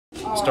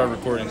Start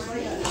recording.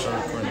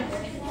 Start recording.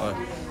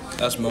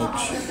 That's Moch.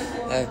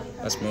 Hey.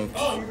 That's Moch.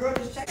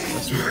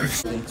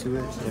 That's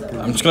Moch.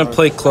 I'm just gonna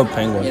play Club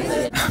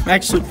Penguin. I'm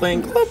actually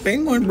playing Club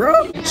Penguin,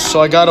 bro.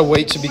 So I gotta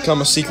wait to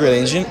become a secret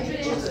agent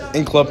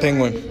in Club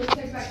Penguin.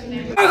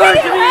 You're going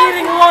to be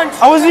eating lunch.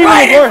 I wasn't even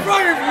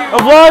recording.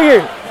 I'm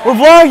vlogging. We're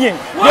vlogging.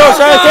 Yo,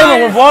 shout out Cameron.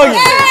 We're vlogging.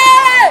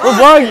 We're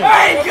vlogging.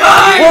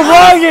 We're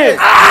vlogging.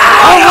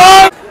 We're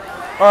vlogging.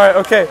 All right.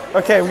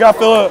 Okay. We got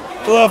fill up.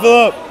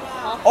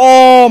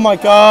 Oh my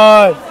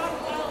god.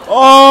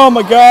 Oh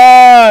my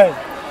god.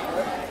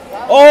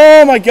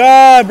 Oh my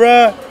god,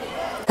 bruh.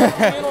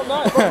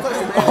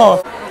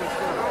 Oh.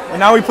 And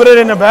now we put it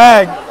in a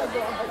bag.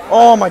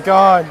 Oh my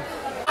god.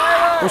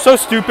 We're so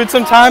stupid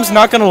sometimes,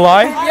 not gonna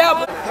lie. Yeah,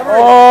 but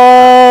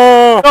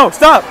Oh! No,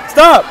 stop!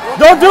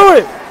 Don't do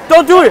it!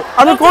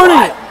 I'm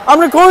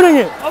recording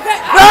it! okay.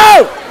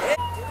 No!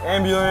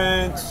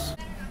 Ambulance.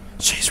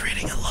 She's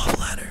reading a love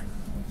letter.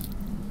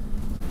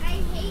 I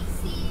hate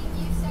seeing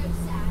you so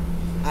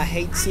sad. I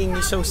hate seeing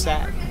you so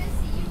sad. We're gonna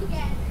see you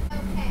again.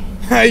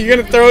 Okay. You're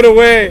gonna throw it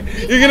away.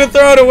 You're gonna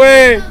throw it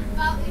away.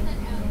 But with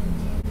an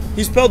O.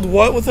 He spelled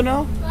what with an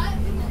O? But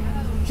with an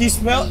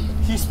O.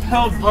 He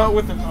spelled what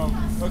with an O.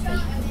 Okay.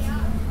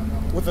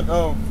 With an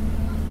O.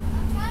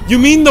 You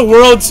mean the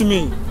world to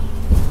me.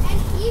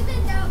 And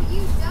even though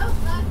you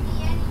don't love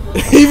me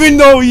anymore. Even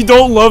though you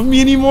don't love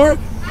me anymore,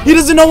 he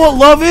doesn't know what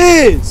love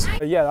is.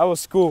 Yeah, that was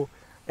school,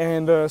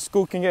 and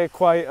school can get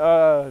quite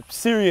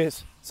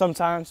serious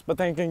sometimes, but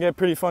then it can get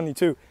pretty funny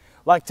too.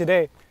 Like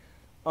today,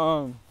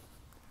 I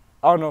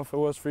don't know if it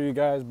was for you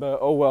guys, but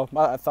oh well,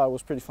 I thought it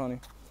was pretty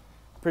funny,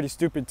 pretty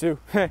stupid too.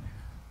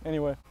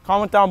 Anyway,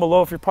 comment down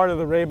below if you're part of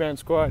the Ray-Ban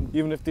squad,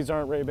 even if these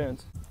aren't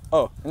Ray-Bans.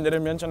 Oh, and did I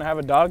mention I have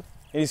a dog?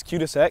 He's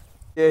cute as heck.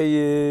 Yeah, he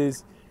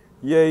is.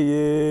 Yeah, he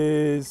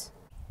is.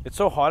 It's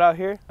so hot out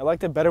here. I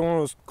liked it better when it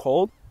was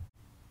cold.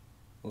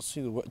 We'll see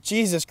the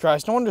Jesus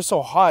Christ, no wonder it's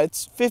so hot.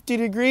 It's 50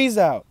 degrees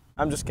out.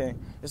 I'm just kidding.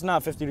 It's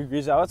not 50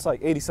 degrees out. It's like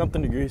 80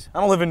 something degrees. I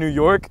don't live in New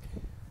York.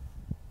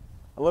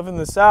 I live in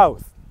the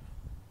South.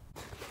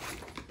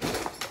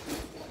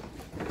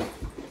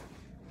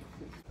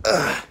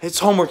 It's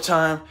homework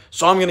time,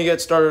 so I'm gonna get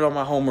started on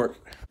my homework.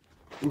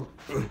 There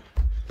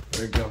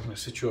you go. I'm gonna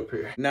sit you up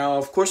here. Now,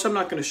 of course, I'm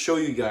not gonna show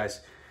you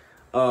guys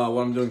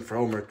what I'm doing for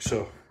homework.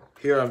 So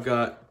here I've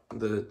got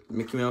the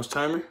Mickey Mouse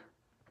timer,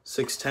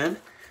 6:10,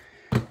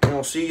 and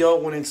I'll see y'all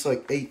when it's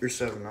like 8 or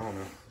 7. I don't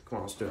know. Come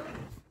on, let's do it.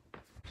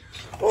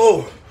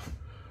 Oh,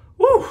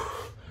 woo!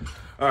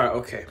 All right,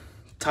 okay.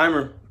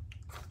 Timer's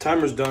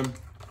done.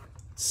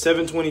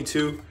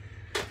 7:22,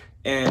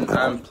 and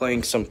I'm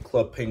playing some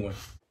Club Penguin.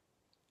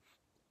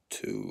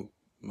 Too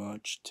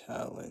much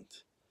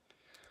talent.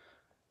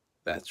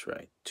 That's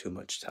right, too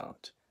much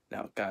talent.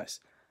 Now, guys,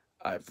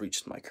 I've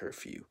reached my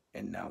curfew,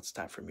 and now it's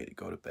time for me to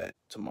go to bed.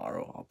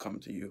 Tomorrow, I'll come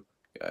to you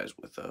guys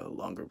with a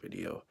longer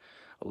video,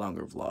 a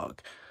longer vlog.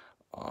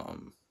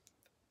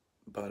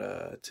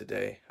 But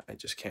today, I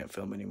just can't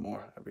film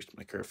anymore. I reached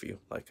my curfew,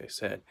 like I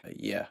said.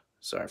 Yeah,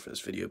 sorry for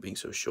this video being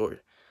so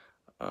short.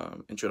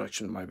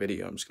 Introduction to my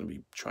video, I'm just going to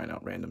be trying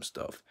out random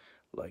stuff.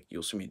 Like,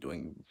 you'll see me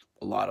doing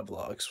a lot of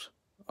vlogs.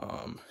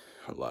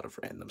 A lot of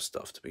random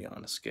stuff, to be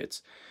honest,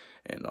 skits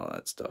and all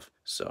that stuff.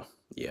 So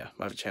yeah,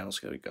 my channel's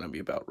gonna be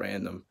about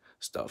random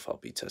stuff. I'll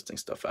be testing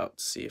stuff out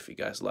to see if you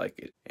guys like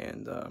it.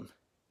 And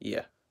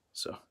yeah,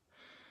 so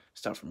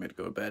it's time for me to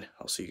go to bed.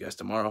 I'll see you guys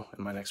tomorrow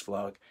in my next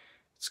vlog.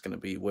 It's gonna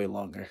be way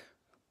longer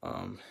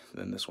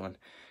than this one.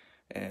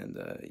 And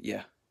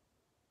yeah,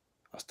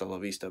 hasta la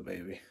vista,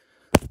 baby.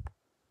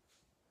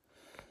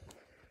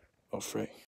 Oh, free.